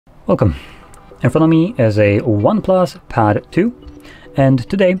Welcome. In front of me is a OnePlus Pad 2, and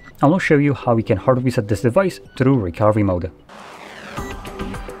today I will show you how we can hard reset this device through recovery mode.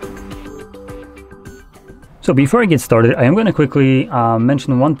 So before I get started, I am going to quickly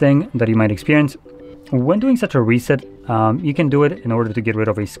mention one thing that you might experience. When doing such a reset, you can do it in order to get rid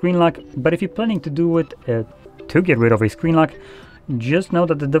of a screen lock, but if you're planning to do it to get rid of a screen lock, just know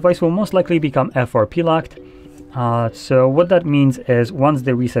that the device will most likely become FRP locked. So what that means is once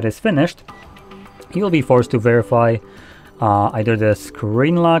the reset is finished, you'll be forced to verify either the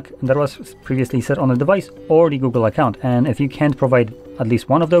screen lock that was previously set on the device or the Google account. And if you can't provide at least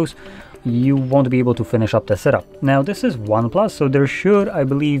one of those, you won't be able to finish up the setup. Now this is OnePlus, so there should, I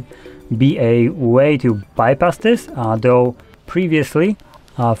believe, be a way to bypass this, though previously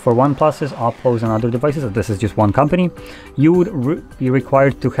for OnePlus's, Oppos and other devices, this is just one company, you would be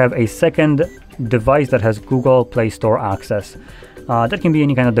required to have a second device that has Google Play Store access. That can be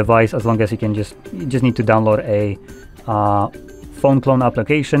any kind of device, as long as you just need to download a phone clone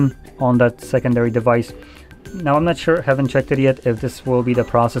application on that secondary device. Now I'm not sure, haven't checked it yet, if this will be the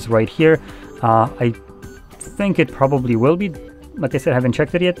process right here. I think it probably will be. Like I said, I haven't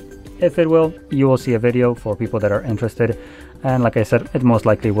checked it yet. If it will, you will see a video for people that are interested. And like I said, it most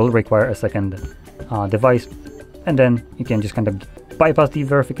likely will require a second device. And then you can just kind of bypass the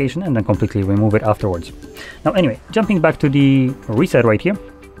verification and then completely remove it afterwards. Now anyway, jumping back to the reset right here.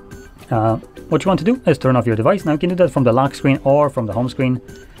 What you want to do is turn off your device. Now you can do that from the lock screen or from the home screen.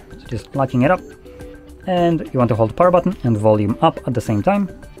 So just locking it up. And you want to hold the power button and volume up at the same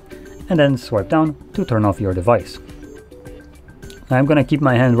time. And then swipe down to turn off your device. I'm going to keep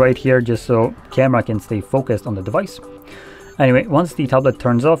my hand right here just so camera can stay focused on the device. Anyway, once the tablet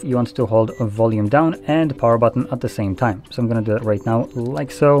turns off, you want to hold volume down and power button at the same time. So I'm going to do that right now, like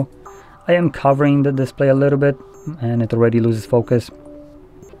so. I am covering the display a little bit and it already loses focus.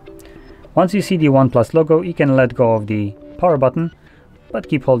 Once you see the OnePlus logo, you can let go of the power button, but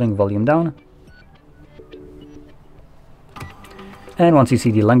keep holding volume down. And once you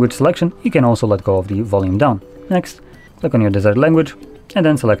see the language selection, you can also let go of the volume down. Next, click on your desired language and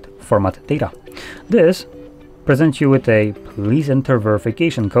then select Format Data. This presents you with a please enter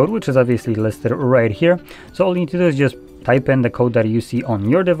verification code, which is obviously listed right here. So all you need to do is just type in the code that you see on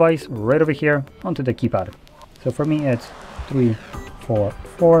your device right over here onto the keypad. So for me, it's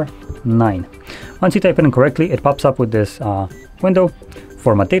 3449. Once you type it in correctly, it pops up with this window,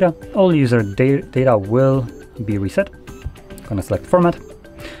 Format Data. All user data will be reset. I'm gonna select Format.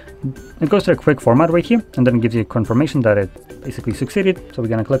 It goes to a quick format right here and then gives you confirmation that it basically succeeded. So we're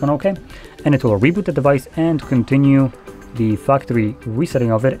gonna click on OK, and it will reboot the device and continue the factory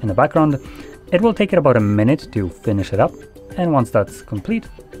resetting of it in the background. It will take it about a minute to finish it up, and once that's complete,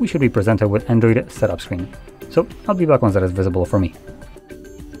 we should be presented with Android setup screen. So I'll be back once that is visible for me.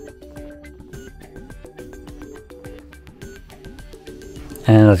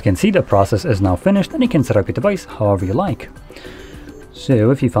 And as you can see, the process is now finished and you can set up your device however you like.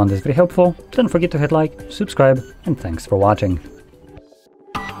 So if you found this very helpful, don't forget to hit like, subscribe, and thanks for watching.